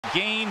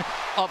Gain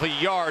of a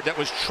yard. That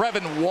was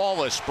Trevin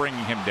Wallace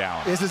bringing him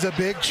down. This is a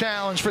big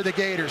challenge for the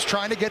Gators,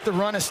 trying to get the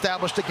run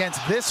established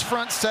against this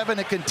front seven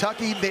at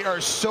Kentucky. They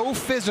are so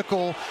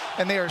physical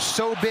and they are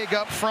so big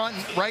up front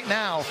right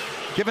now,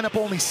 giving up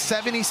only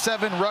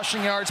 77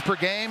 rushing yards per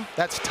game.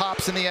 That's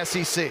tops in the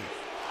SEC.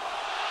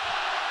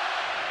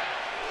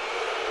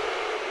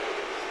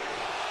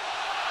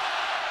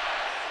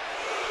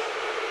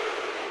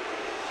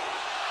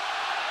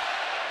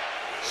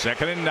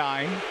 Second and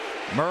 9.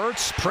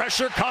 Mertz,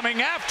 pressure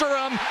coming after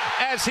him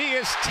as he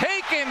is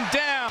taken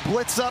down.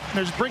 Blitz up, and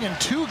there's bringing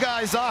two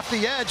guys off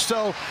the edge,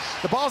 so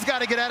the ball's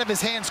got to get out of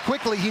his hands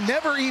quickly. He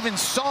never even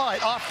saw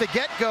it off the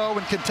get-go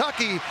in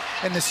Kentucky,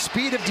 and the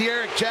speed of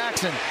D'Eriq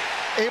Jackson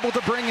able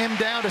to bring him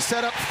down to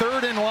set up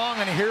 3rd and long,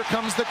 and here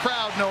comes the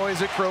crowd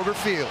noise at Kroger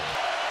Field.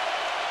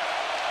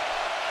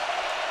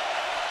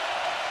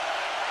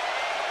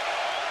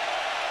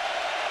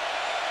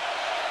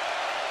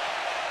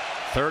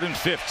 Third and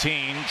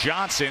 15.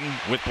 Johnson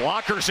with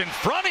blockers in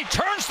front. He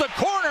turns the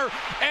corner,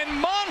 and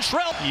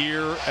Montrell.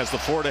 Year as the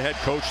Florida head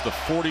coach, the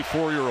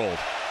 44-year-old.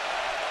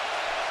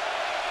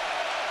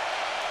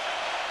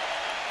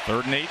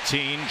 Third and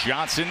 18.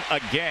 Johnson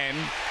again,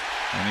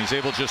 and he's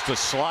able just to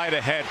slide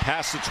ahead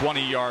past the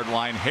 20-yard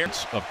line.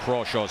 Hits of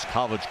Crawshaw's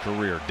college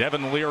career.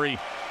 Devin Leary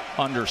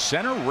under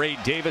center. Ray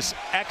Davis,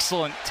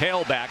 excellent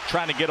tailback,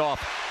 trying to get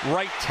off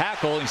right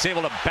tackle. He's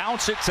able to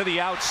bounce it to the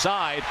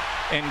outside.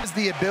 And has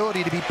the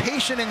ability to be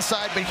patient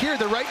inside, but here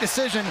the right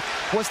decision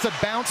was to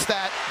bounce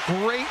that.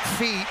 Great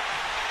feet.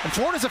 And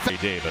Florida's Ray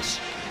Davis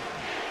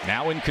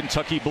now in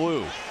Kentucky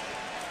blue.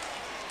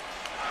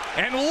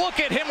 And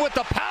look at him with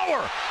the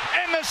power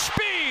and the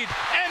speed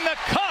and the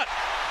cut.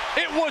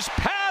 It was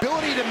pass.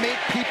 Ability to make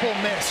people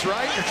miss,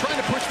 right? They're trying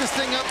to push this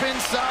thing up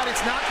inside.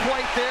 It's not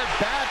quite there.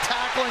 Bad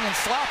tackling and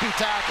sloppy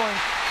tackling.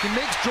 He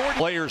makes Jordan.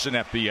 Players in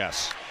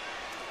FBS.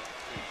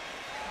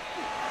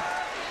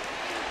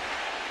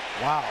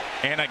 Wow.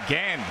 And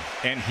again,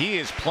 and he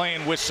is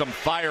playing with some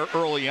fire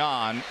early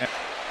on.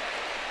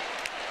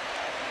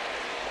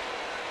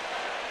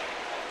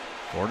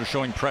 Florida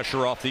showing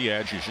pressure off the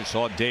edge. You just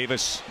saw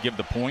Davis give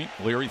the point.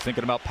 Leary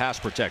thinking about pass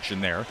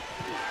protection there.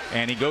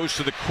 And he goes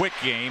to the quick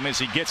game as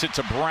he gets it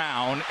to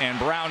Brown, and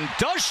Brown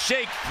does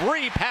shake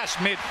free past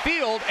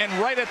midfield and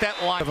right at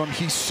that line.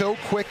 He's so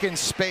quick in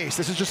space.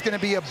 This is just going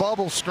to be a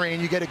bubble screen.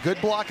 You get a good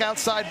block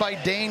outside by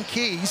Dane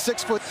Key. He's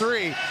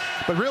 6'3",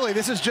 but really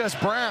this is just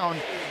Brown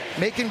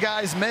making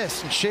guys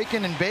miss and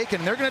shaking and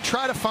baking. They're going to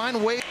try to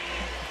find ways.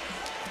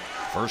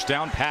 First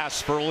down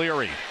pass for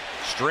Leary.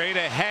 Straight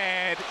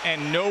ahead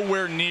and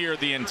nowhere near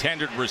the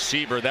intended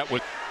receiver. That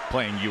was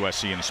playing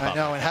USC in the spot. I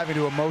know, and having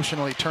to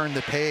emotionally turn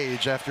the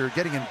page after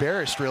getting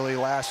embarrassed really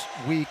last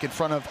week in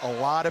front of a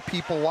lot of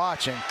people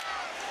watching.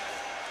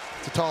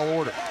 It's a tall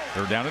order.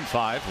 They're down in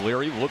 5.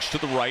 Leary looks to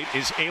the right,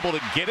 is able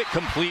to get it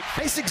complete.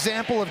 Nice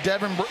example of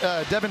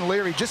Devin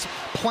Leary just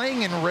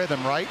playing in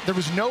rhythm, right? There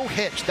was no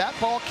hitch. That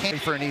ball came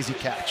for an easy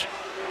catch.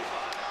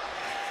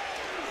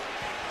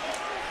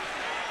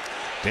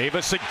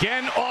 Davis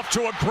again off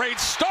to a great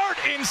start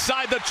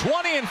inside the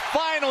 20 and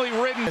finally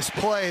ridden. This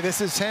play, this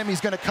is him. He's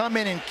going to come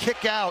in and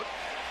kick out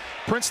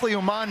Princely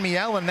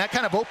Umanmielen. That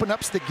kind of opened up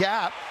the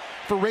gap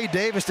for Ray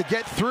Davis to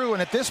get through.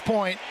 And at this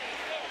point,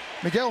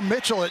 Miguel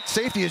Mitchell at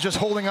safety is just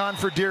holding on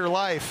for dear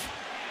life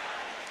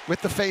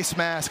with the face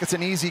mask. It's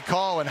an easy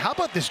call. And how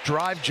about this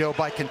drive, Joe,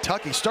 by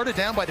Kentucky? Started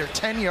down by their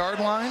 10-yard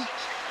line.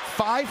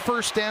 5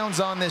 first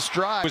downs on this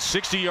drive. With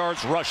 60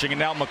 yards rushing, and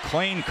now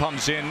McClain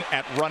comes in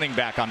at running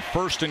back on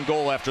 1st and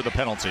goal after the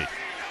penalty.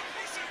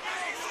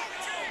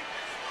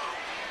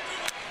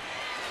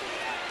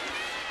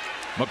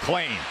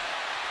 McClain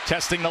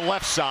testing the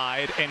left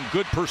side, and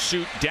good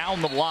pursuit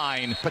down the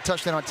line. A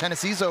touchdown on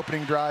Tennessee's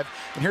opening drive,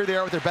 and here they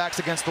are with their backs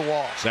against the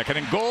wall. 2nd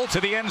and goal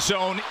to the end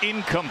zone,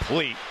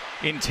 incomplete.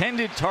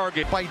 Intended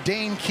target by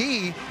Dane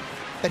Key,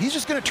 that he's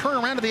just going to turn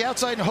around to the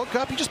outside and hook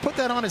up. He just put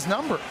that on his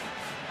number.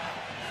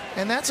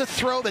 And that's a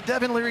throw that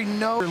Devin Leary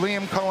knows.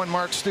 Liam Cohen,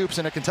 Mark Stoops,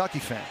 and a Kentucky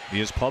fan. He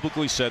has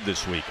publicly said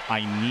this week, I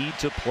need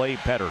to play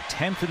better.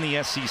 10th in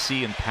the SEC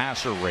in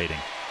passer rating.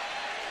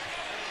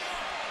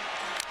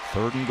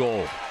 3rd and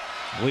goal.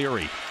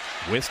 Leary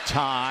with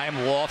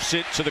time, lofts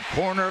it to the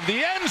corner of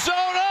the end zone.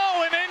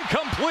 Oh, and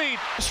incomplete.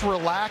 Just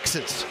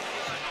relaxes.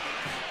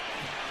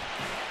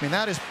 I mean,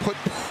 that is put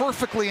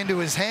perfectly into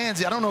his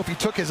hands. I don't know if he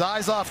took his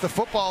eyes off the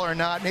football or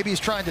not. Maybe he's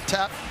trying to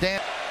tap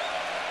Dan.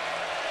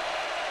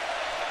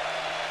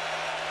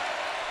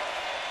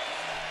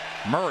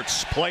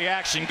 Mertz, play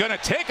action, gonna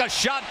take a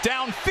shot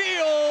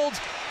downfield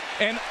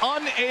and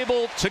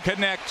unable to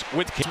connect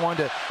with.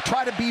 Wanted to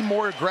try to be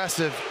more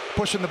aggressive,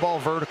 pushing the ball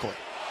vertically.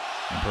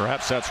 And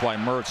perhaps that's why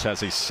Mertz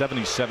has a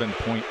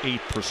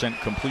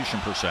 77.8% completion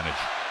percentage.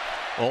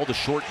 All the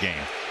short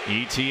game.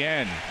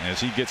 ETN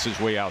as he gets his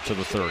way out to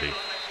the 30.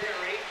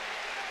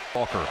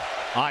 Walker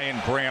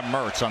eyeing Graham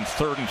Mertz on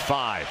 3rd and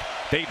 5.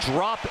 They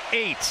drop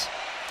 8.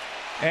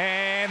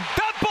 And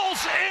that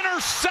ball's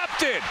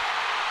intercepted.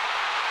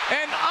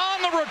 And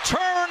on the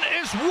return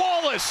is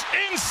Wallace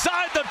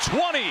inside the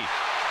 20.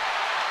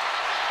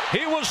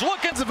 He was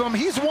looking of him.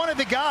 He's one of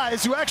the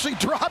guys who actually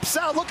drops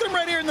out. Look at him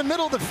right here in the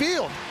middle of the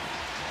field.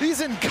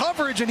 He's in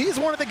coverage, and he's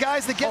one of the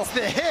guys that gets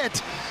the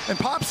hit and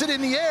pops it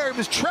in the air. It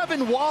was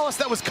Trevin Wallace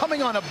that was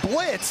coming on a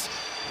blitz,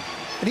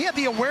 and he had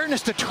the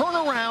awareness to turn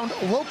around,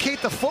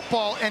 locate the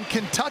football, and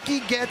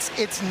Kentucky gets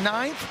its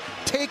 9th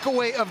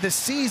takeaway of the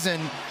season,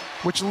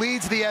 which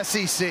leads the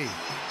SEC.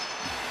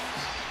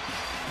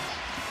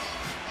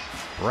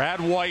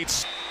 Brad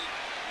White's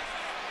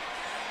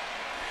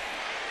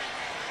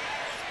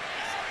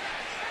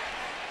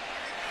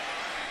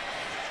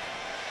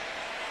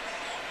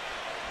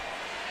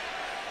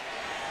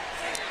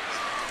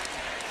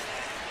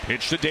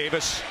pitch to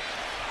Davis.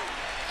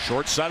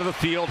 Short side of the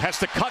field, has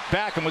to cut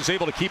back and was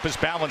able to keep his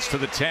balance to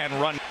the 10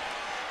 run.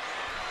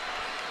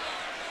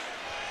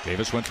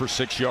 Davis went for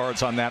 6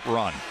 yards on that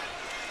run.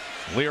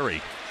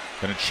 Leary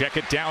going to check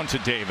it down to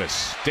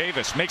Davis.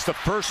 Davis makes the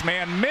first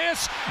man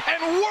miss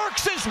and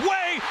works his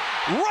way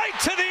right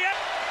to the end.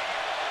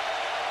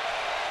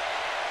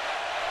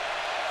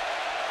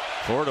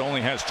 Florida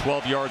only has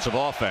 12 yards of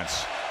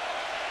offense.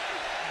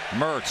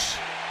 Mertz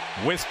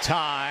with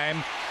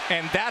time,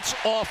 and that's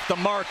off the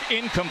mark,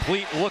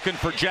 incomplete, looking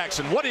for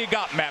Jackson. What do you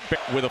got, Matt,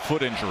 with a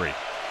foot injury?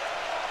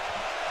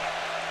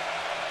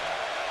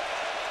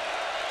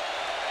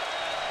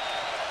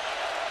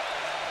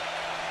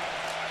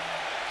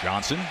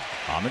 Johnson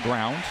on the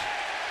ground,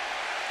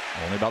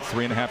 only about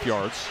 3.5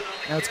 yards.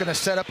 Now it's going to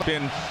set up.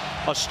 Been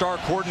a star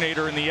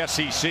coordinator in the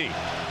SEC.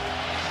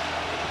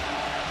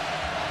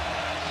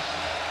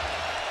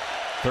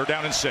 3rd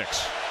down and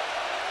 6.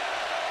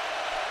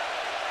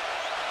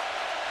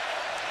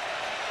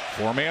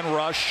 4-man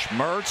rush.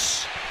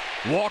 Mertz.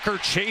 Walker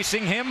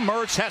chasing him.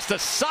 Mertz has to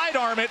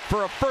sidearm it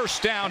for a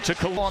first down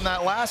to on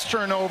that last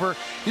turnover.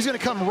 He's going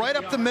to come right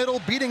up the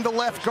middle, beating the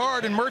left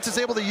guard, and Mertz is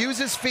able to use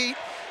his feet,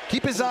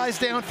 keep his eyes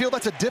downfield.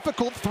 That's a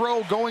difficult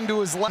throw going to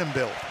his left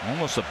build.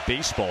 Almost a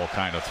baseball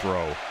kind of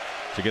throw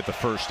to get the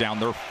first down.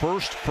 Their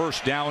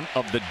first down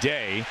of the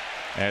day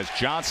as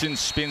Johnson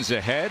spins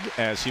ahead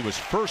as he was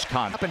first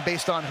contact.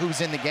 Based on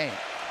who's in the game.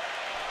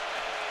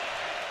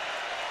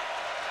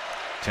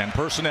 10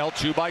 personnel,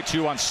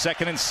 2-by-2 on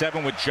 2nd and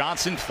 7 with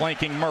Johnson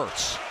flanking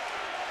Mertz.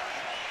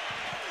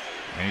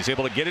 And he's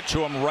able to get it to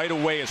him right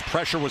away as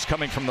pressure was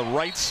coming from the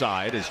right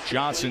side as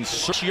Johnson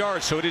 6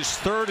 yards, so it is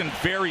 3rd and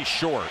very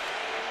short.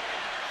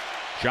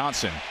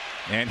 Johnson,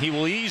 and he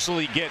will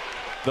easily get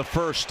the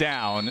first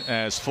down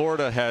as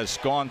Florida has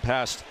gone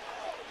past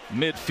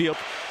midfield.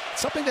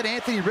 Something that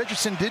Anthony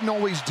Richardson didn't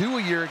always do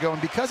a year ago,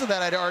 and because of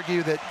that, I'd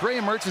argue that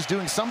Graham Mertz is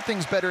doing some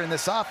things better in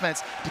this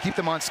offense to keep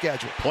them on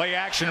schedule. Play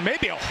action, and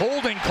maybe a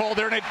holding call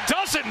there, and it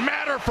doesn't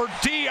matter for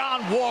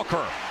Deion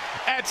Walker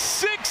at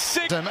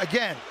 6'6".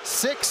 Again,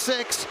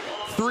 6'6",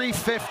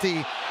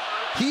 350.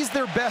 He's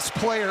their best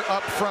player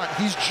up front.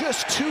 He's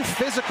just too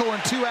physical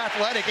and too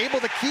athletic,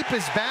 able to keep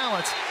his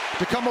balance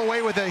to come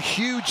away with a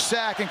huge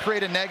sack and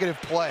create a negative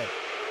play.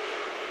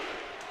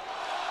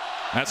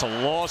 That's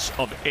a loss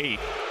of 8.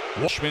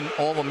 Washman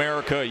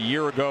All-America a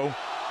year ago,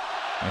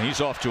 and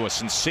he's off to a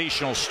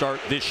sensational start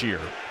this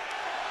year.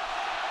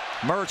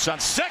 Mertz on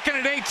 2nd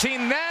and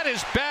 18. That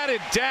is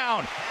batted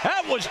down.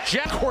 That was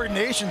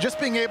coordination, just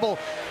being able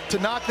to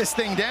knock this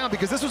thing down,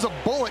 because this was a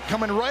bullet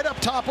coming right up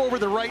top over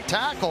the right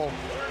tackle.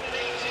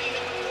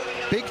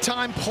 Big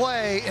time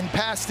play in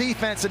pass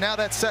defense, and now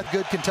that's set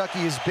good. Kentucky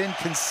has been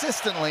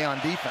consistently on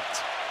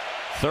defense.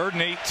 3rd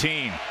and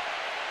 18.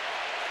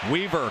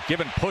 Weaver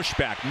given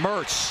pushback.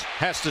 Mertz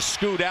has to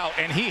scoot out,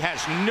 and he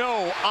has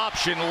no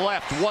option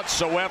left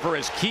whatsoever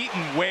as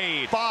Keaton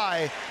Wade.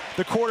 By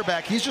the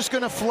quarterback. He's just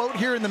going to float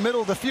here in the middle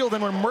of the field,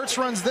 and when Mertz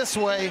runs this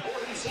way,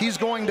 he's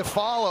going to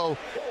follow.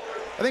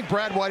 I think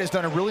Brad White has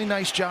done a really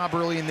nice job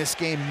early in this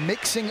game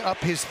mixing up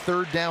his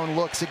 3rd down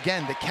looks.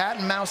 Again, the cat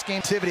and mouse game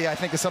activity, I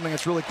think, is something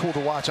that's really cool to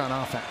watch on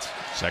offense.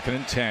 2nd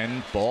and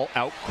 10, ball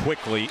out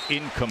quickly,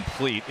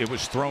 incomplete. It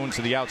was thrown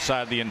to the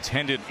outside of the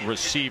intended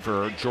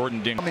receiver,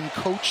 Jordan Ding. Come and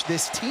coach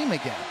this team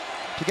again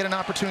to get an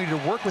opportunity to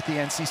work with the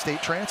NC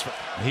State transfer.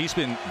 He's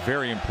been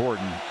very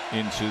important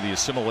into the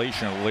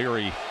assimilation of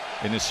Leary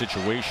in this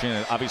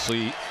situation.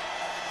 Obviously,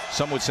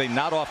 some would say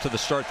not off to the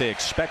start they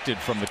expected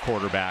from the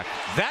quarterback.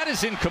 That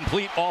is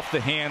incomplete off the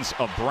hands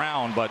of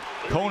Brown, but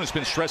Cohn has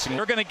been stressing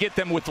they're going to get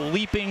them with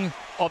leaping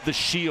of the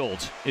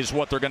shield is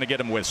what they're going to get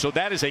them with. So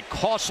that is a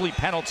costly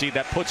penalty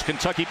that puts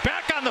Kentucky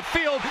back on the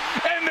field.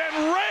 And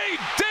then Ray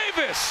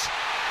Davis,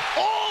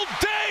 all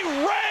day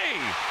Ray.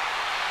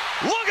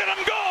 Look at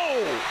him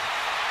go.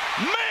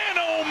 Man,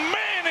 oh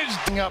man,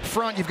 is up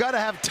front. You've got to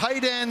have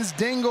tight ends,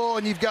 Dingle,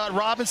 and you've got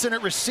Robinson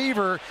at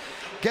receiver,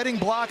 getting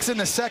blocks in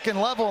the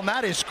 2nd level, and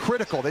that is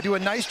critical. They do a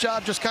nice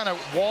job just kind of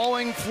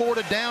walling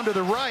Florida down to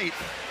the right,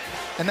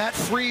 and that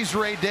frees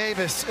Ray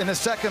Davis in the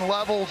 2nd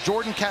level.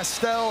 Jordan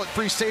Castell at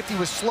free safety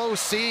was slow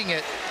seeing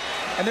it,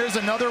 and there's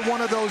another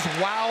one of those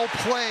wow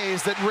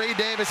plays that Ray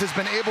Davis has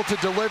been able to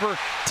deliver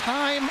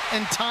time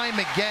and time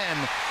again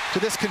to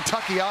this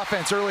Kentucky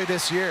offense early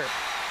this year.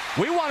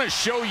 We want to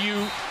show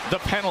you the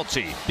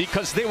penalty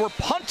because they were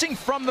punting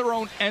from their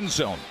own end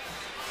zone.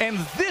 And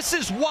this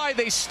is why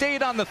they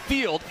stayed on the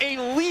field.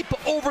 A leap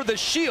over the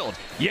shield.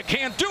 You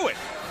can't do it.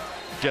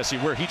 Jesse,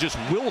 where he just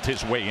willed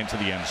his way into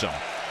the end zone.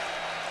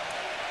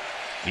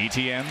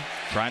 ETN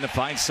trying to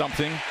find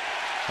something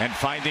and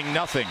finding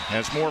nothing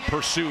as more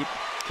pursuit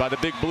by the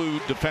Big Blue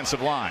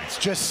defensive lines.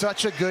 Just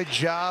such a good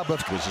job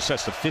of. Was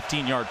assessed a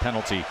 15-yard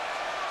penalty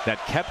that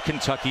kept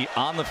Kentucky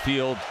on the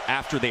field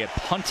after they had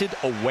punted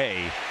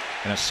away,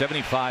 and a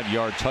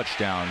 75-yard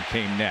touchdown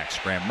came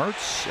next. Graham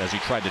Mertz, as he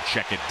tried to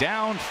check it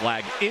down,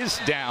 flag is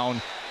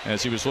down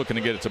as he was looking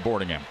to get it to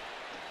Boardingham.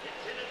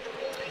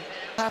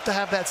 Have to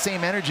have that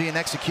same energy and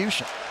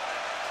execution.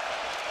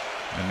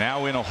 And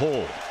now in a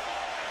hole.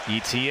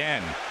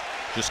 ETN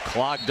just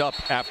clogged up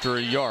after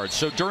a yard.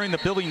 So during the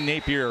Billy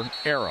Napier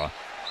era,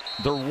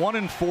 they're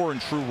 1-4 in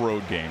true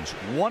road games,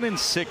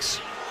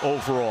 1-6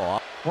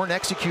 overall. Weren't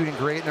executing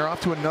great, and they're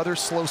off to another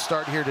slow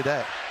start here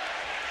today.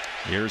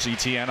 Here's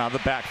ETN on the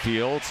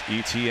backfield.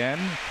 ETN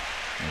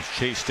was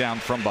chased down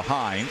from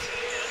behind,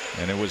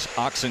 and it was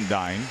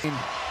Oxendine.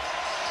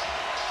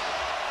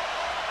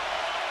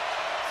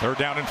 3rd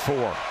down and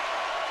 4.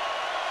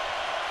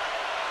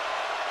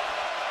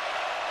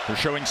 They're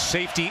showing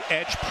safety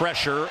edge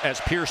pressure as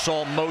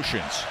Pearsall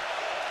motions.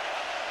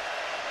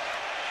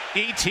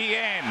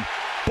 ETN,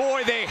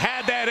 boy, they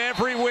had that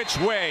every which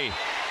way.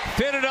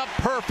 Fit it up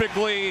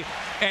perfectly.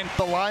 And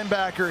the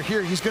linebacker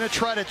here, he's going to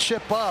try to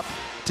chip up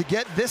to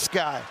get this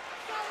guy,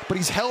 but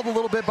he's held a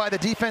little bit by the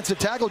defensive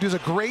tackle, who does a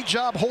great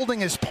job holding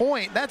his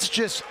point. That's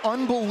just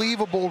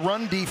unbelievable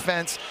run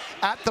defense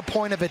at the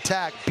point of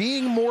attack,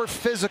 being more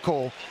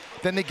physical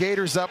than the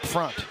Gators up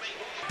front.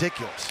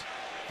 Ridiculous.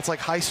 It's like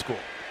high school.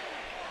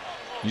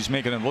 He's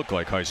making it look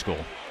like high school.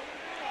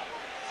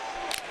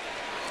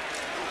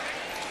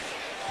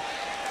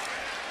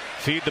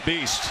 Feed the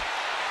beast.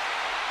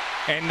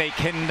 And they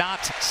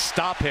cannot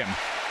stop him.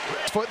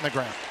 Foot in the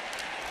ground.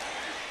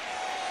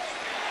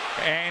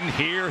 And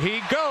here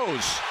he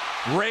goes.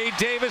 Ray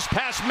Davis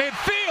past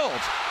midfield.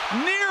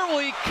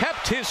 Nearly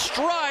kept his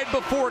stride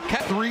before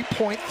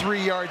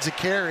 3.3 yards a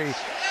carry.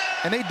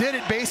 And they did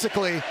it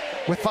basically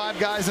with 5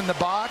 guys in the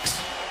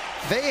box.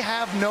 They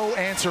have no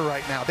answer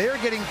right now. They are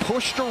getting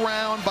pushed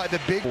around by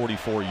the big.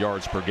 44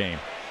 yards per game.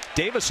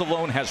 Davis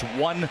alone has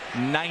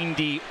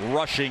 190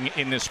 rushing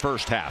in this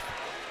first half.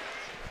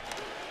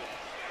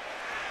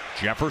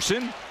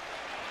 Jefferson,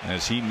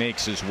 as he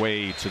makes his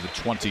way to the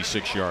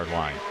 26-yard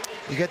line.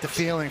 You get the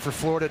feeling for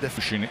Florida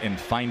to and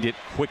find it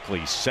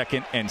quickly.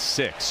 2nd and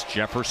 6.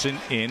 Jefferson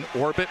in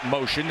orbit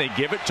motion. They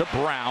give it to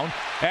Brown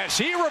as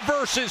he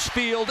reverses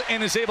field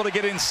and is able to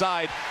get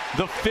inside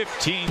the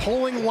 15.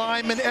 Pulling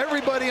linemen.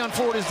 Everybody on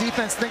Florida's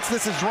defense thinks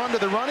this is run to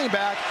the running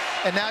back,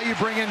 and now you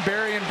bring in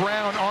Barry and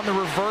Brown on the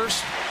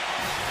reverse.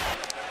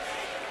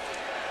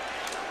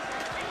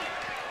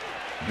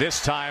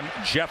 This time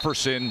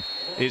Jefferson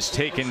is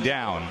taken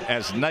down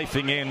as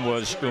knifing in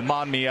was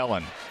Uman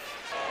Mielen.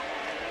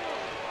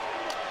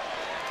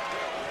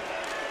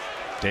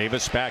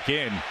 Davis back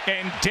in,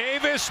 and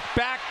Davis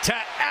back to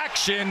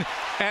action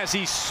as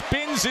he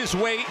spins his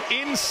way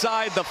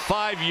inside the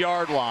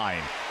 5-yard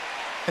line.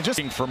 And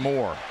just for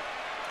more.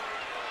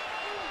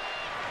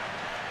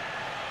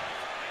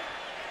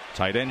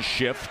 Tight end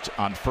shift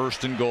on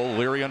 1st and goal.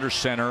 Leary under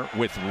center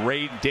with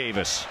Ray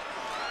Davis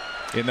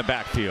in the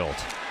backfield.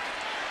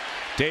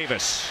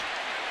 Davis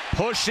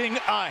pushing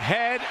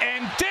ahead,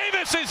 and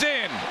Davis is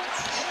in.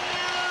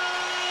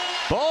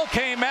 Ball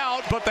came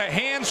out, but the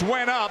hands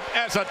went up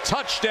as a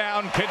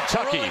touchdown,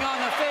 Kentucky. Rolling on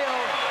the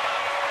field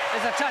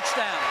is a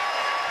touchdown.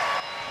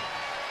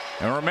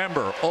 And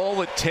remember,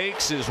 all it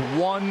takes is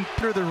one.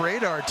 Under the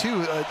radar,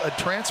 too, a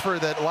transfer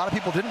that a lot of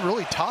people didn't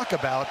really talk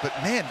about, but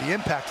man, the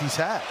impact he's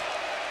had.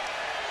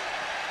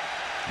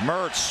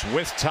 Mertz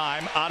with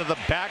time out of the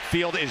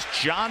backfield is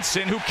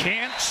Johnson, who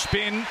can't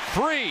spin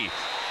free.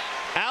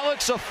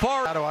 Alex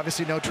Afar.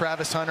 Obviously no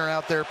Travis Hunter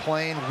out there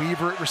playing.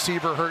 Weaver at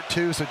receiver hurt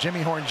too, so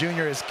Jimmy Horn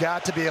Jr. has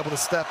got to be able to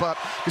step up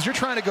because you're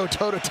trying to go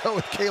toe-to-toe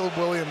with Caleb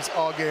Williams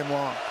all game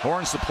long.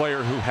 Horn's the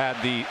player who had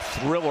the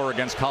thriller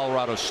against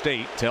Colorado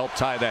State to help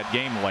tie that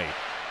game late.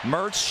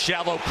 Mertz,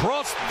 shallow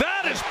cross.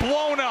 That is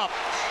blown up.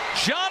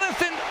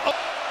 Jonathan.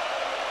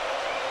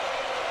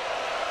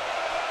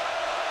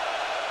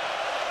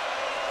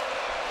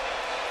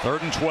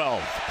 3rd and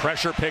 12.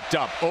 Pressure picked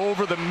up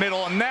over the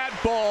middle, and that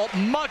ball,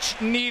 much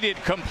needed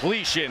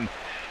completion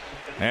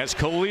as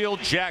Khalil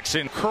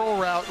Jackson. Curl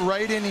route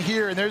right in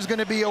here, and there's going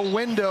to be a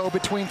window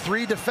between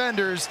 3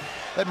 defenders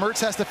that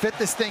Mertz has to fit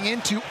this thing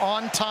into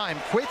on time.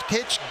 Quick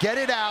hitch, get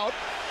it out.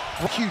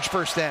 Huge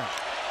first down.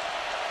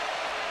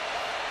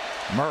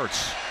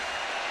 Mertz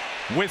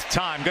with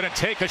time, going to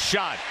take a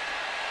shot.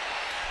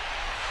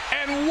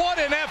 And what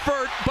an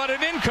effort, but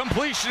an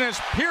incompletion as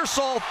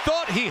Pearsall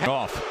thought he had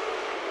off.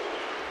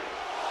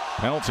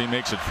 Penalty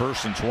makes it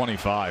 1st and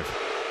 25.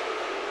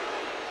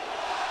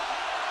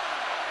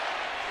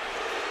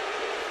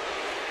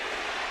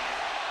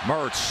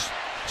 Mertz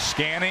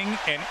scanning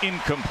and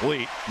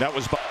incomplete. That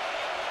was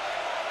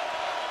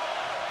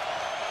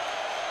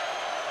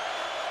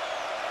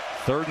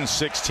 3rd and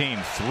 16.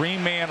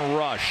 3-man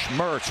rush.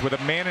 Mertz with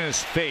a man in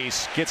his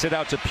face gets it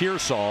out to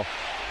Pearsall.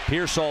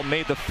 Pearsall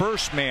made the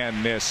first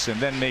man miss and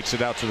then makes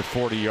it out to the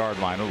 40-yard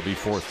line. It'll be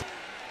 4th.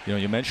 You know,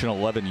 you mentioned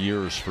 11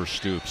 years for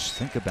Stoops.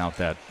 Think about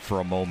that for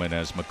a moment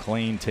as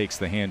McClain takes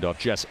the handoff.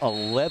 Jess,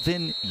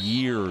 11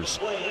 years.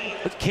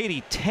 But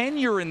Katie,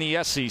 tenure in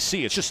the SEC.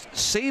 It's just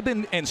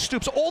Saban and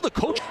Stoops, all the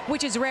coaches.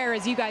 Which is rare,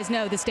 as you guys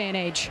know, this day and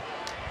age.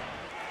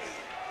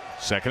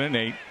 2nd and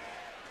 8.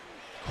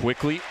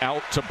 Quickly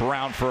out to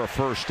Brown for a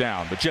first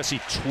down. But Jesse,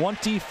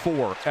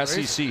 24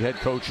 SEC head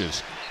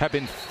coaches have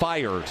been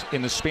fired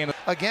in the span of...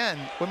 Again,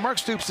 what Mark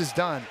Stoops has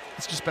done,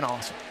 it's just been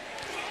awesome.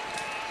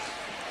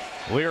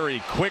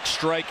 Leary, quick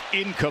strike,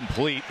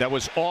 incomplete. That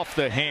was off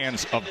the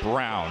hands of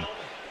Brown.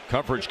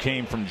 Coverage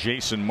came from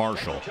Jason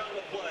Marshall.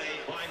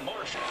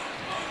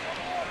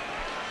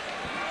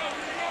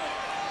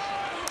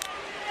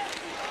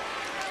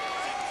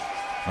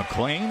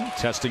 McClain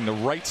testing the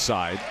right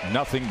side.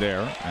 Nothing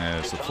there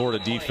as the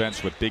Florida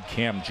defense with big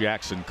Cam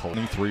Jackson.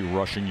 23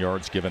 rushing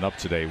yards given up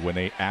today when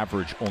they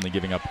average only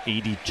giving up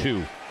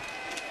 82.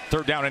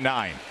 3rd down and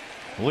 9.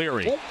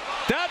 Leary.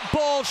 That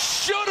ball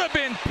should have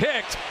been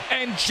picked,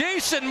 and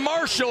Jason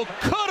Marshall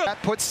could have.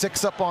 That puts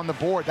 6 up on the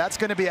board. That's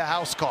going to be a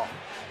house call.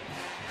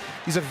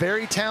 He's a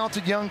very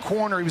talented young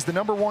corner. He was the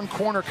 #1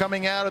 corner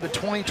coming out of the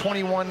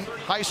 2021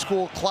 high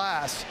school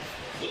class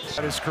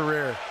at his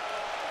career.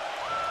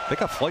 They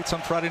got flights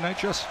on Friday night,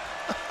 Jess?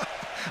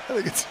 I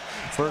think it's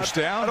first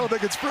down. I don't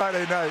think it's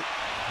Friday night.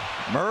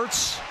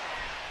 Mertz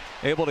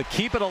able to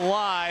keep it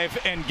alive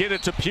and get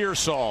it to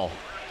Pearsall.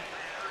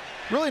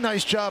 Really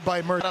nice job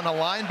by Mertz on a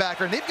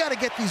linebacker, and they've got to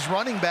get these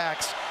running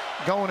backs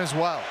going as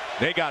well.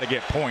 They got to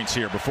get points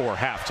here before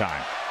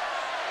halftime.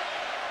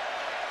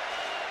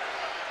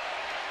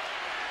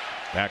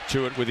 Back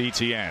to it with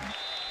Etienne.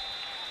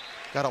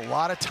 Got a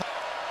lot of time.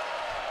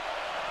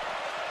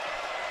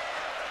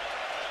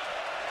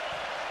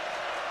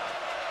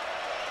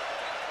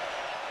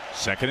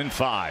 Second and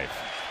 5.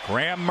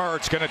 Graham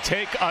Mertz going to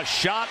take a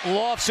shot,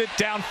 lofts it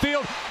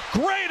downfield.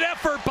 Great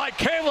effort by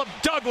Caleb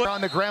Douglas. On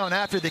the ground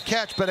after the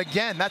catch, but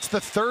again, that's the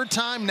 3rd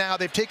time now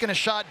they've taken a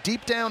shot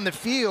deep down the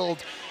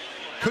field.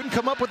 Couldn't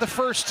come up with the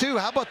first 2.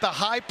 How about the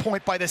high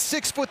point by the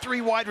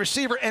 6'3" wide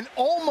receiver and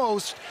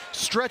almost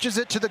stretches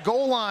it to the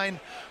goal line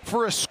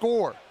for a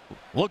score.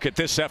 Look at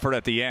this effort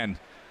at the end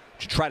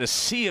to try to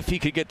see if he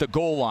could get the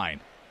goal line.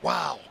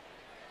 Wow.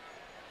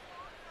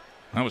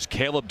 That was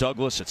Caleb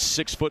Douglas at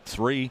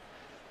 6'3",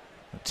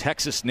 a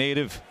Texas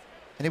native.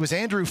 And it was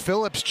Andrew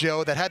Phillips,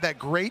 Joe, that had that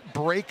great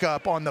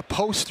breakup on the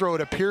post throw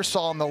to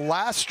Pearsall on the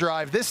last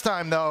drive. This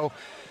time, though,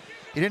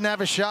 he didn't have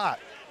a shot.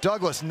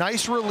 Douglas,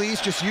 nice release,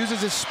 just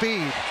uses his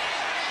speed.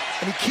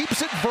 And he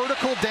keeps it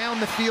vertical down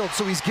the field,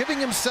 so he's giving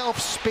himself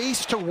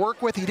space to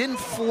work with. He didn't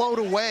float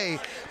away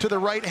to the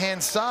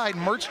right-hand side.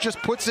 Mertz just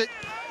puts it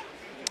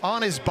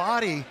on his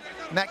body,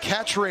 and that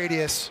catch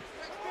radius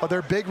of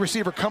their big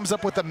receiver comes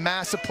up with a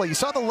massive play. You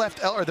saw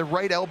the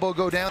right elbow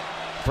go down.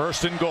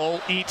 1st and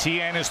goal.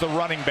 Etienne is the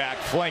running back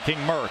flanking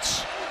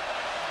Mertz.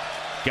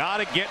 Got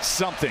to get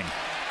something.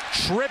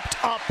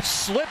 Tripped up,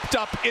 slipped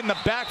up in the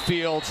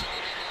backfield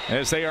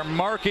as they are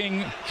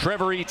marking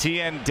Trevor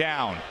Etienne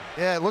down.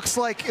 Yeah, it looks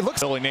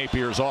Billy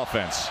Napier's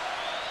offense.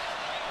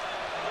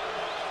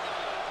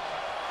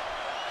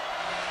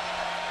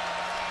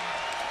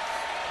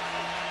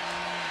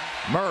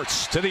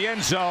 Mertz to the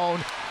end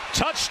zone.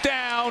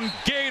 Touchdown,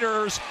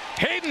 Gators.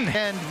 Hayden.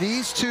 And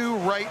these 2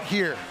 right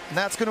here. And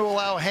that's going to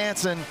allow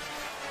Hansen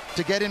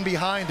to get in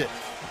behind it.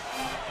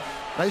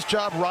 Nice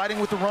job riding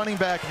with the running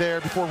back there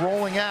before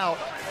rolling out.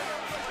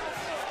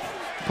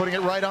 Putting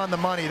it right on the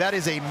money. That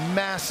is a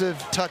massive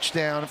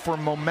touchdown for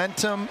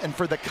momentum and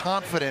for the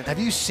confidence. Have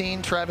you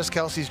seen Travis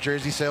Kelce's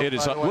jersey sale? It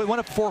is. It went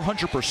up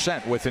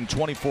 400% within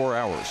 24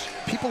 hours.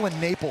 People in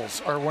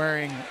Naples are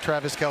wearing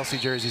Travis Kelce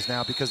jerseys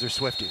now because they're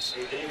Swifties.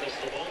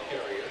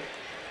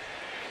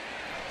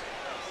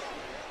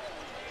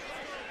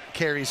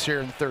 Carries here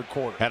in the 3rd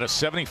quarter. Had a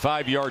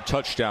 75-yard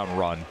touchdown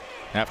run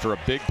after a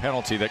big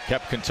penalty that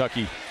kept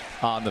Kentucky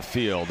on the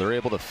field. They're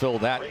able to fill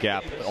that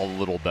gap a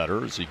little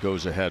better as he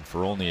goes ahead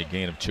for only a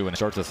gain of 2 and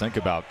start to think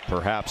about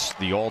perhaps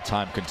the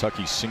all-time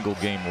Kentucky single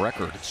game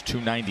record. It's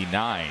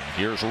 299.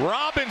 Here's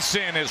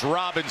Robinson as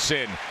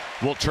Robinson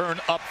will turn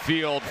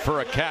upfield for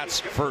a Cats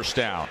first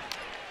down.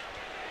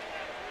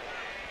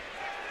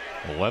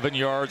 11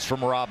 yards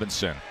from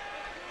Robinson.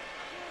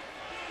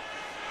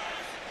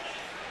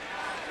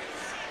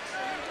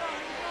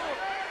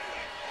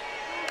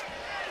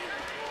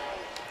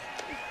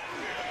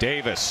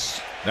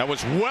 Davis. That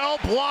was well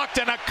blocked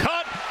and a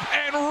cut,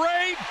 and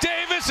Ray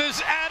Davis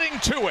is adding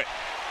to it.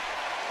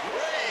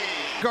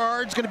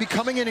 Guard's going to be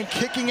coming in and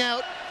kicking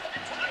out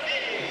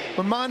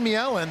Ramon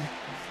Mielen.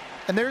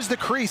 And there's the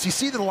crease. You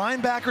see the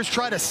linebackers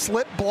try to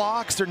slip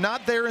blocks. They're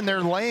not there in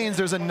their lanes.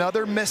 There's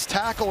another missed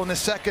tackle in the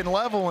 2nd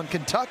level. And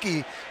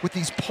Kentucky, with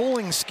these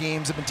pulling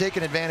schemes, have been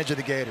taking advantage of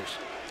the Gators.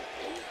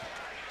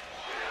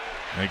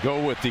 They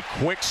go with the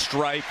quick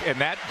strike, and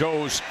that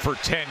goes for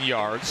 10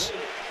 yards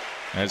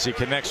as he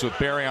connects with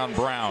Barrion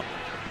Brown.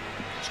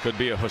 This could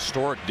be a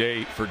historic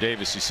day for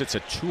Davis. He sits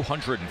at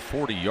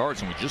 240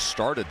 yards, and we just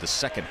started the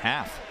second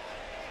half.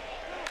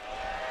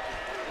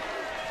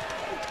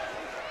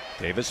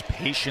 Davis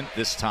patient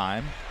this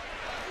time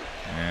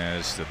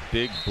as the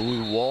big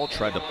blue wall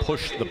tried to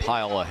push the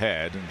pile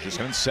ahead, and just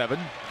 7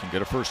 can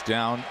get a first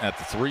down at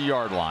the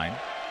 3-yard line.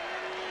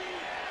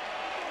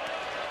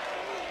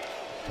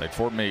 Tight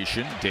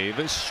formation.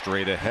 Davis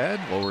straight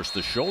ahead, lowers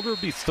the shoulder,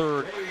 be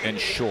third and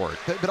short.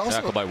 But also,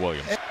 tackled by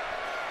Williams.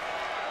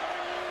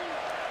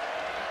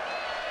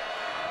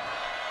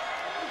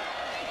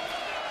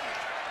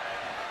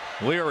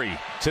 Leary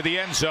to the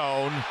end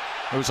zone.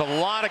 There was a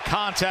lot of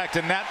contact,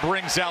 and that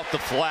brings out the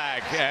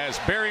flag as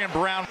Barion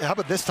Brown. How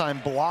about this time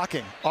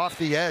blocking off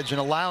the edge and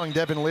allowing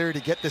Devin Leary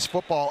to get this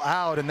football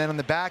out? And then on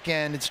the back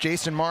end, it's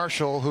Jason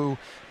Marshall who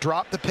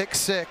dropped the pick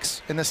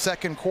 6 in the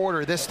second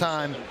quarter. This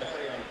time,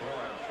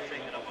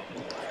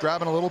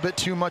 grabbing a little bit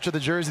too much of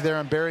the jersey there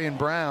on Barion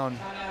Brown.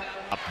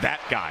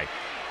 That guy,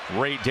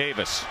 Ray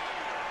Davis.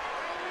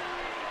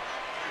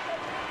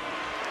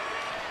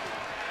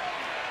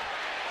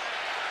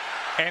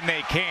 And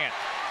they can't.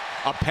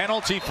 A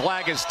penalty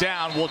flag is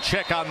down. We'll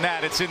check on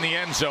that. It's in the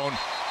end zone.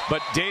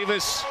 But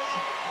Davis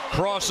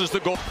crosses the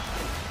goal.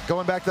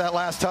 Going back to that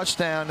last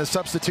touchdown, the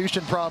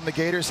substitution problem the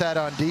Gators had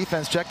on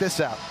defense. Check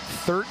this out.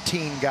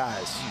 13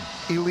 guys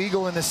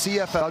illegal in the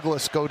CFL.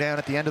 Douglas go down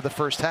at the end of the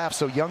first half,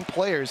 so young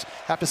players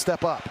have to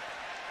step up.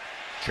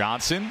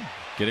 Johnson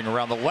getting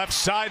around the left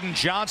side, and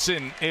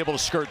Johnson able to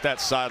skirt that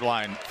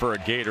sideline for a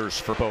Gators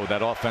for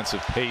that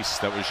offensive pace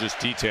that was just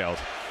detailed.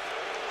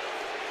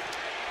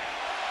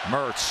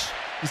 Mertz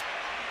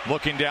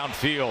looking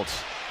downfield,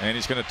 and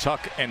he's going to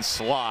tuck and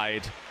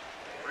slide.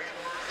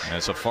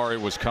 As Safari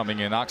was coming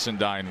in,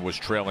 Oxendine was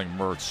trailing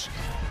Mertz.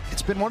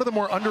 It's been one of the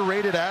more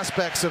underrated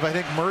aspects of, I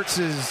think,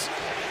 Mertz's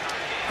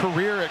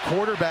career at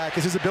quarterback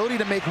is his ability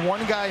to make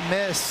one guy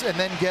miss and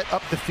then get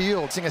up the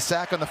field. Seeing a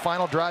sack on the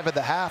final drive of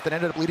the half that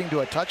ended up leading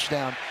to a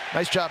touchdown.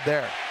 Nice job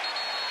there.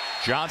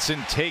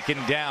 Johnson taken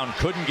down,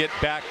 couldn't get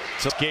back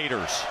to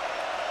Gators.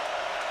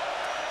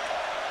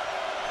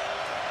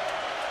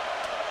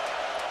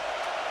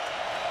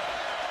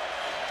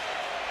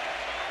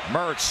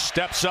 Mertz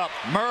steps up.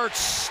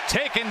 Mertz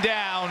taken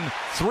down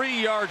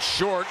 3 yards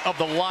short of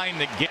the line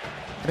to get.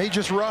 They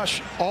just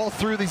rush all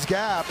through these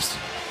gaps.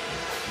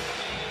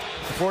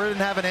 Florida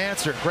didn't have an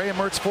answer. Graham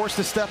Mertz forced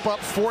to step up.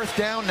 4th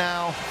down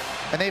now,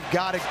 and they've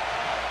got it.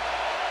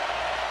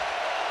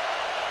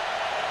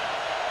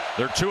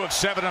 They're 2 of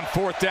 7 on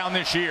 4th down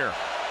this year.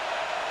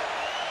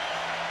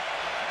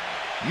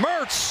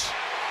 Mertz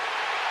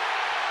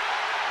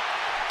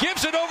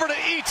gives it over to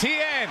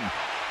Etienne.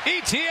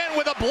 Etienne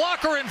with a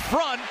blocker in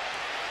front,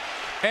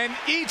 and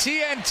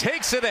Etienne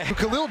takes it ahead.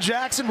 Khalil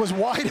Jackson was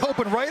wide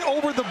open right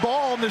over the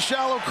ball in the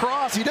shallow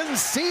cross. He doesn't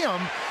see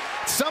him.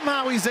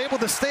 Somehow he's able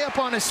to stay up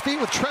on his feet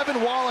with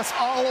Trevin Wallace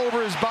all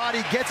over his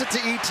body, gets it to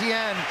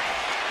Etienne,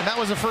 and that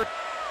was the first.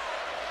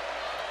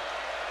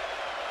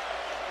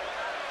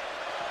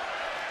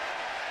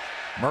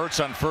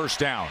 Mertz on 1st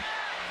down.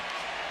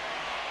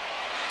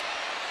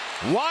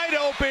 Wide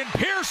open,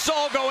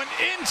 Pearsall going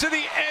into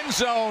the end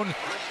zone.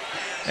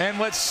 And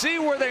let's see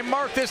where they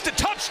mark this. To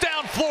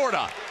touchdown,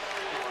 Florida.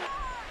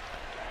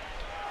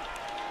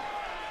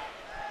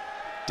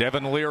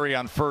 Devin Leary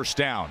on 1st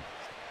down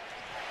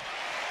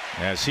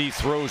as he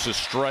throws a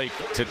strike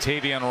to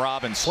Tavion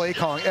Robinson. Play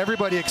calling.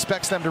 Everybody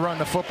expects them to run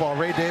the football.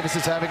 Ray Davis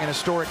is having an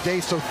historic day,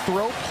 so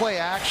throw play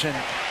action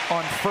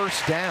on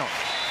 1st down.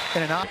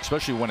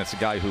 Especially when it's a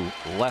guy who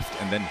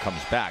left and then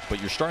comes back. But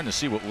you're starting to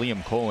see what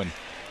Liam Cohen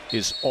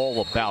is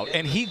all about.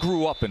 And he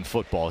grew up in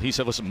football. He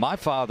said, listen, my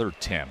father,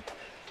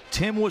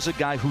 Tim was a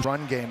guy who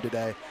run game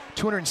today.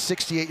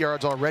 268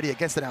 yards already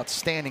against an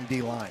outstanding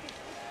D-line.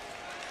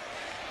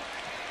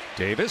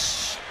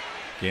 Davis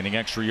gaining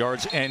extra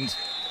yards, and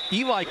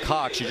Eli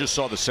Cox, you just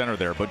saw the center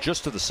there, but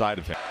just to the side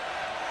of him.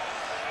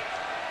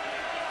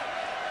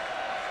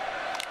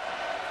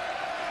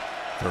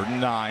 Third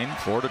and 9.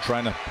 Florida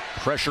trying to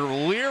pressure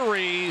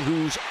Leary,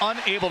 who's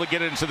unable to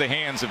get it into the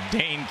hands of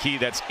Dane Key.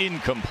 That's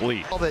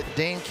incomplete. All that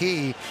Dane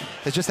Key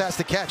just has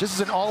to catch. This is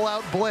an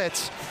all-out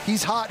blitz.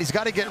 He's hot. He's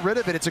got to get rid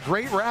of it. It's a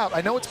great route.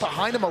 I know it's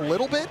behind him a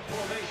little bit,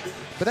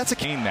 but that's a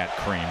gain that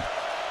cream.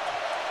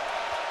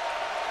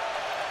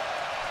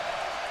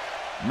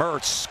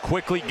 Mertz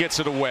quickly gets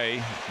it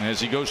away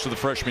as he goes to the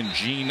freshman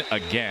Gene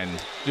again.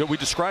 You know, we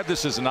described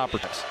this as an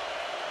opportunity.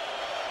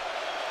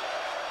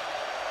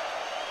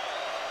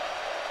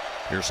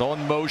 Pearsall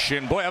in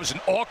motion. Boy, that was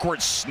an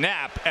awkward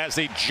snap as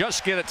they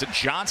just get it to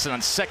Johnson on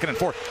 2nd and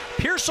 4.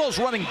 Pearsall's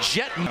running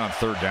jet on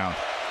 3rd down.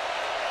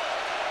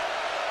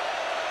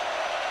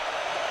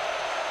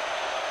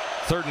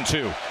 3rd and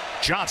 2.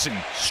 Johnson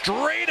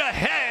straight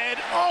ahead.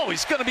 Oh,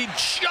 he's going to be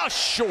just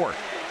short.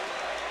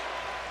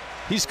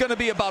 He's going to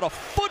be about a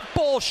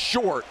football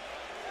short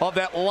of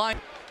that line.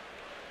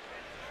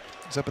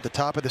 He's up at the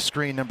top of the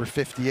screen, number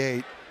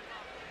 58.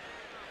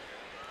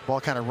 Ball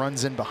kind of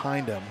runs in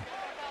behind him.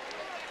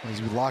 He's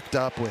locked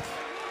up with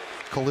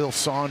Khalil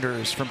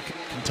Saunders from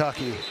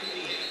Kentucky.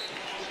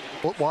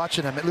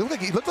 Watching him,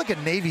 he looked like a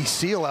Navy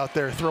SEAL out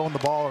there throwing the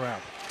ball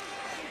around.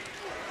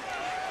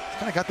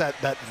 Kind of got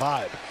that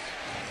vibe.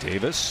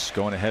 Davis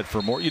going ahead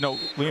for more. You know,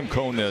 Liam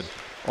Cohn, the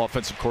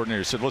offensive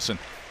coordinator, said, listen,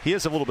 he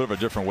has a little bit of a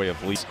different way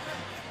of leading.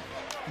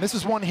 This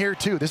is one here,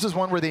 too. This is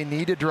one where they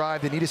need to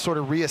drive. They need to sort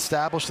of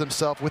reestablish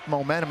themselves with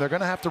momentum. They're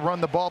going to have to run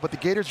the ball, but the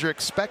Gators are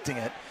expecting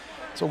it.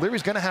 So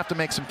Leary's going to have to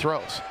make some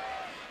throws.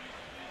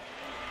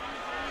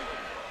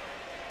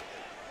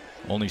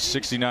 Only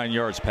 69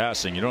 yards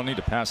passing. You don't need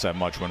to pass that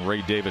much when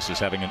Ray Davis is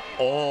having an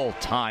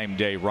all-time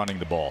day running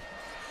the ball.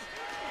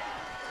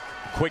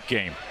 Quick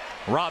game.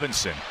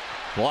 Robinson.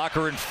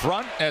 Blocker in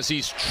front as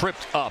he's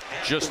tripped up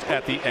just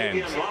at the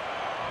end.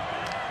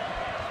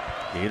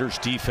 Gators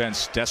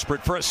defense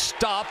desperate for a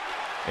stop,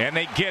 and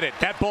they get it.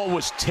 That ball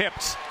was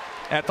tipped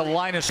at the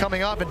line of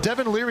coming up, and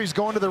Devin Leary's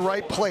going to the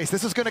right place.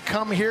 This is going to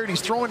come here, and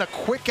he's throwing a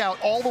quick out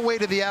all the way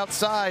to the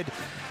outside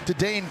to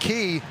Dane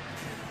Key.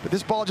 But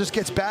this ball just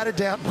gets batted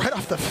down right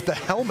off the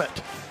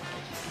helmet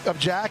of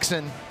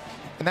Jackson,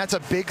 and that's a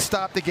big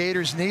stop the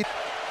Gators need.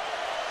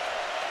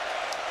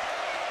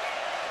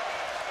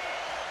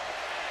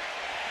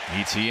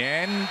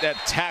 ETN that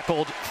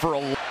tackled for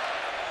a...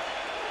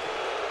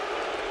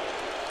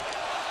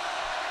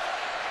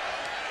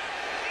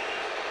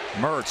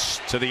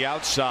 Mertz to the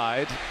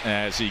outside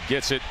as he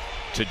gets it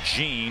to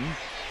Gene.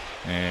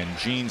 And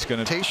Gene's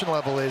going to... Rotation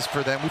level is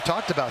for them. We've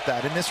talked about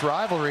that. In this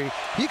rivalry,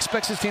 he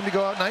expects his team to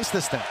go out nice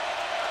this thing.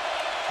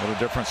 What a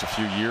difference a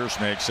few years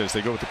makes as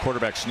they go with the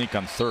quarterback sneak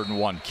on 3rd and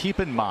 1.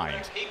 Keep in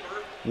mind,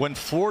 when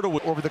Florida...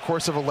 Over the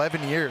course of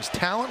 11 years,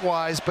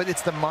 talent-wise, but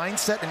it's the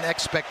mindset and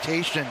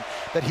expectation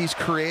that he's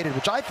created,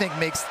 which I think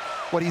makes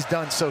what he's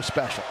done so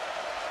special.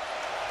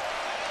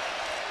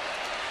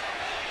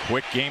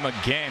 Quick game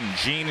again.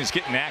 Gene is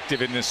getting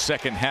active in this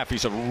second half.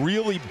 He's a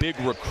really big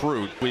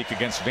recruit week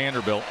against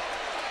Vanderbilt.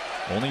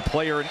 Only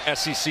player in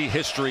SEC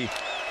history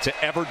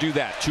to ever do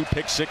that. 2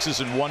 pick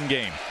sixes in 1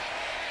 game.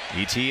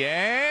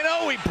 ETN,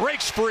 oh, he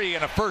breaks free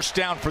and a first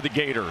down for the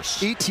Gators.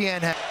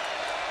 ETN.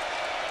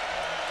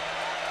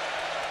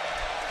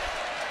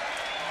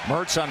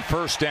 Mertz on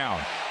 1st down.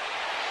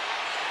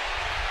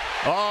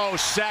 Oh,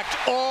 sacked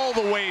all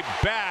the way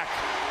back.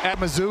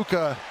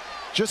 Mazuka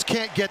just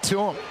can't get to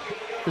him.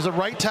 There's a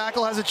right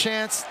tackle has a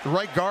chance, the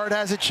right guard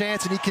has a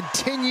chance, and he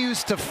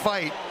continues to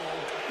fight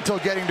until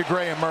getting to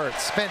Graham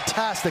Mertz.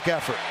 Fantastic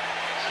effort.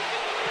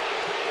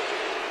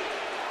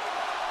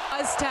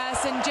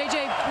 Test, and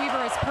J.J. Weaver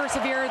has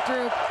persevered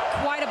through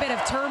quite a bit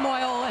of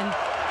turmoil and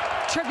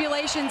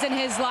tribulations in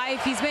his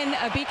life. He's been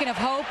a beacon of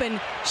hope and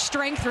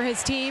strength for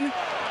his team.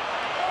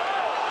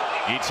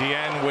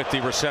 ETN with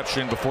the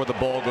reception before the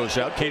ball goes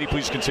out. Katie,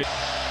 please continue.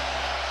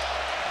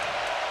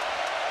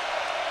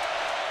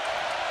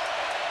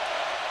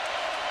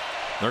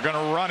 They're going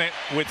to run it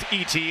with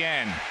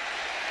ETN.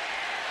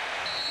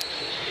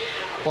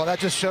 Well, that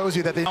just shows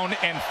you that they... Down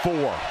and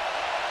 4.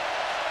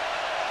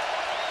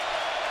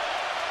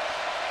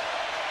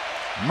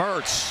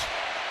 Mertz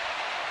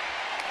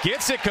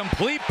gets it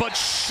complete, but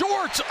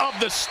short of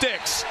the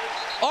sticks.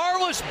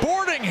 Arliss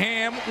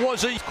Boardingham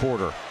was a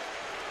quarter.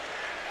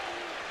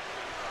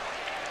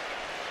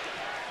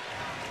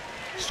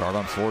 Start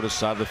on Florida's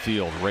side of the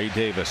field. Ray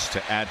Davis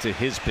to add to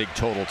his big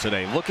total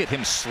today. Look at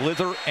him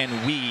slither and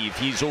weave.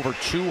 He's over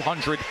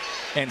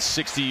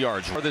 260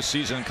 yards for this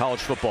season in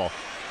college football.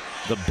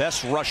 The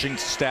best rushing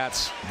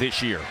stats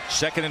this year.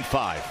 2nd and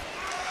 5.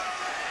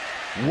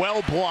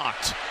 Well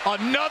blocked.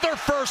 Another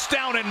first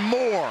down and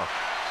more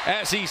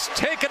as he's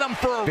taken them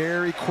for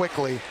very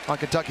quickly on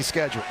Kentucky's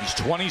schedule. He's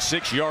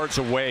 26 yards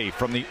away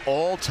from the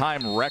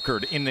all-time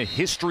record in the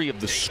history of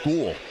the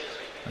school.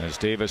 As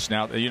Davis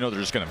now, you know,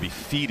 they're just going to be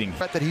feeding. The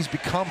threat that he's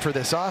become for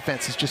this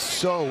offense is just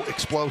so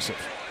explosive.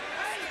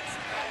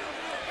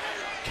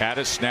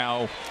 Caddis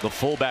now the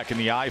fullback in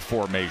the I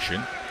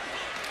formation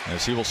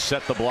as he will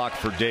set the block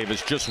for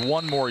Davis. Just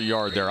 1 more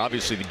yard there.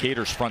 Obviously the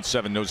Gators front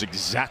 7 knows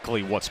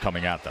exactly what's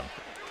coming at them.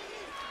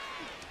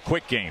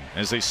 Quick game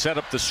as they set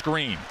up the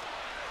screen.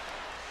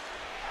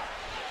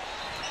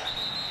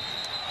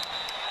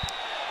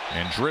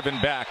 And driven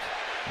back,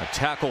 a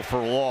tackle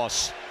for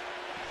loss.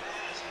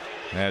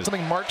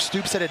 Something Mark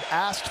Stoops had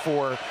asked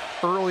for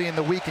early in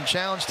the week and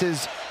challenged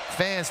his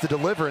fans to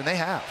deliver, and they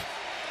have.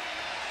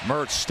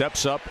 Mertz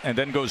steps up and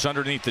then goes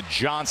underneath to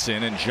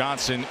Johnson, and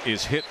Johnson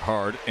is hit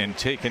hard and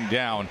taken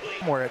down.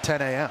 We're at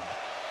 10 a.m.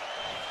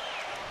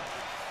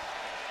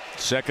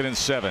 2nd and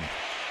 7.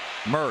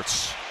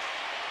 Mertz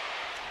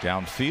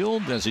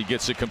downfield as he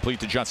gets it complete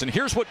to Johnson.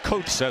 Here's what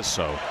coach says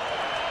so.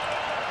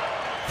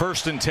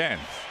 1st and 10.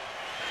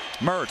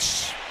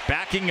 Mertz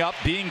backing up,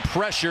 being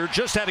pressured,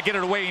 just had to get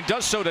it away, and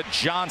does so to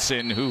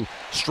Johnson, who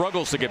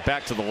struggles to get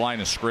back to the line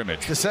of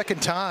scrimmage. The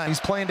 2nd time he's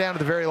playing down to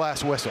the very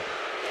last whistle.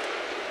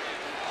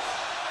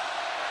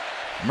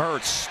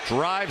 Mertz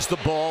drives the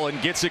ball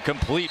and gets it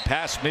complete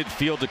past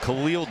midfield to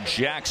Khalil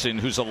Jackson,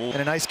 who's and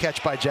a nice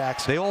catch by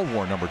Jackson. They all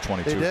wore number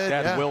 22. They did,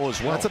 That yeah. will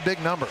as well. That's a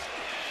big number.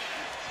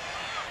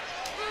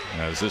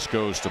 As this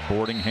goes to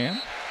Boardingham.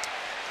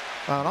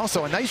 And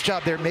also a nice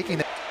job there making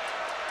that.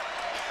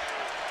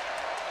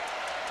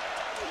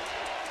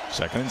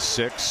 2nd and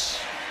 6.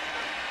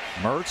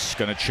 Mertz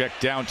going to check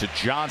down to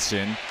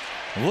Johnson.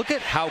 Look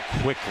at how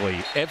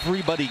quickly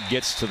everybody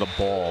gets to the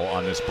ball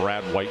on this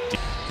Brad White.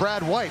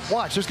 Brad White,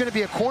 watch. There's going to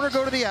be a corner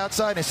go to the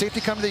outside and a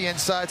safety come to the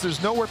inside, so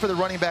there's nowhere for the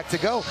running back to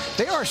go.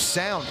 They are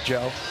sound,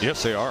 Joe.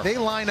 Yes, they are. They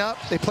line up.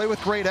 They play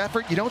with great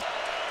effort. You don't.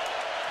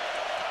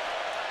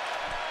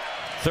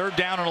 3rd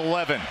down and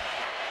 11.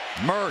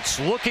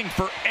 Mertz looking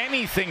for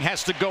anything,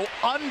 has to go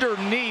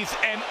underneath,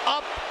 and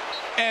up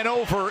and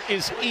over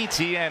is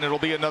Etienne. It'll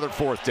be another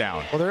 4th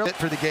down. Well, they're it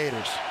for the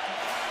Gators.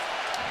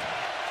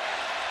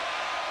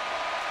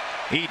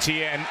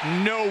 Etienne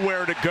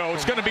nowhere to go.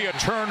 It's going to be a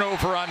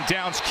turnover on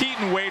downs.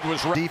 Keaton Wade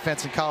was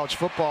defense in college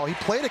football. He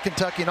played at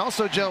Kentucky, and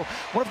also, Joe,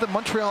 one of the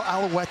Montreal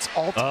Alouettes'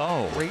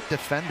 all-time great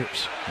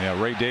defenders.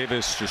 Yeah, Ray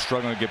Davis just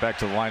struggling to get back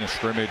to the line of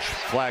scrimmage.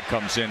 Flag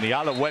comes in. The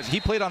Alouettes, he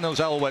played on those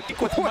Alouettes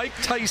with Mike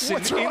Tyson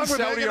in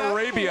Saudi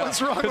Arabia.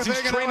 What's wrong with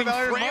he's training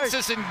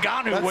Francis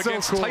Ngannou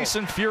against so cool.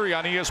 Tyson Fury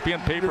on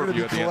ESPN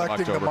pay-per-view at the end of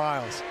October. The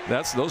miles.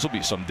 Those will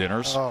be some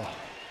dinners. Oh.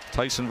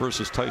 Tyson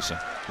versus Tyson.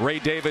 Ray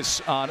Davis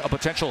on a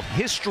potential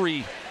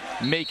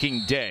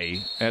history-making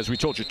day. As we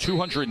told you,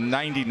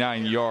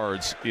 299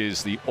 yards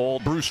is the all.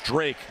 Bruce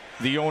Drake,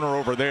 the owner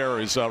over there,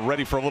 is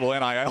ready for a little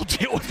NIL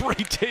deal with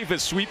Ray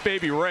Davis. Sweet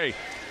baby Ray.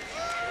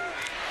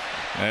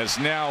 As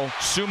now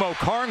Sumo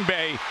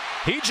Karngbe,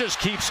 he just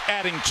keeps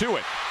adding to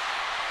it.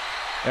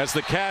 As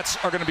the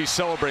Cats are going to be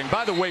celebrating.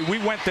 By the way, we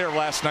went there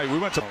last night. We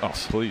went to. Oh,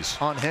 please.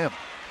 On him.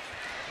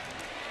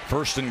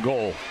 1st and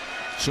goal.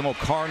 Sumo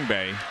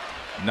Karngbe.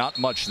 Not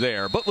much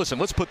there. But listen,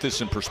 let's put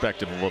this in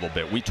perspective a little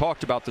bit. We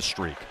talked about the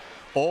streak.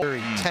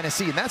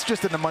 Tennessee, and that's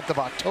just in the month of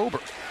October.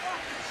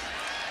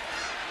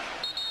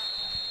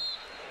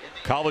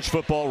 College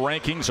football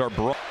rankings are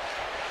brought.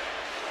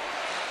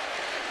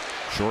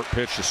 Short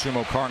pitch to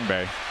Sumo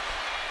Karngbe.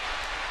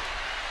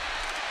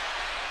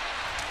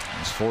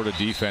 It's Florida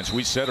defense.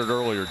 We said it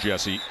earlier,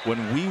 Jesse.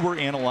 When we were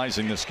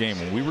analyzing this game,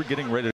 when we were getting ready to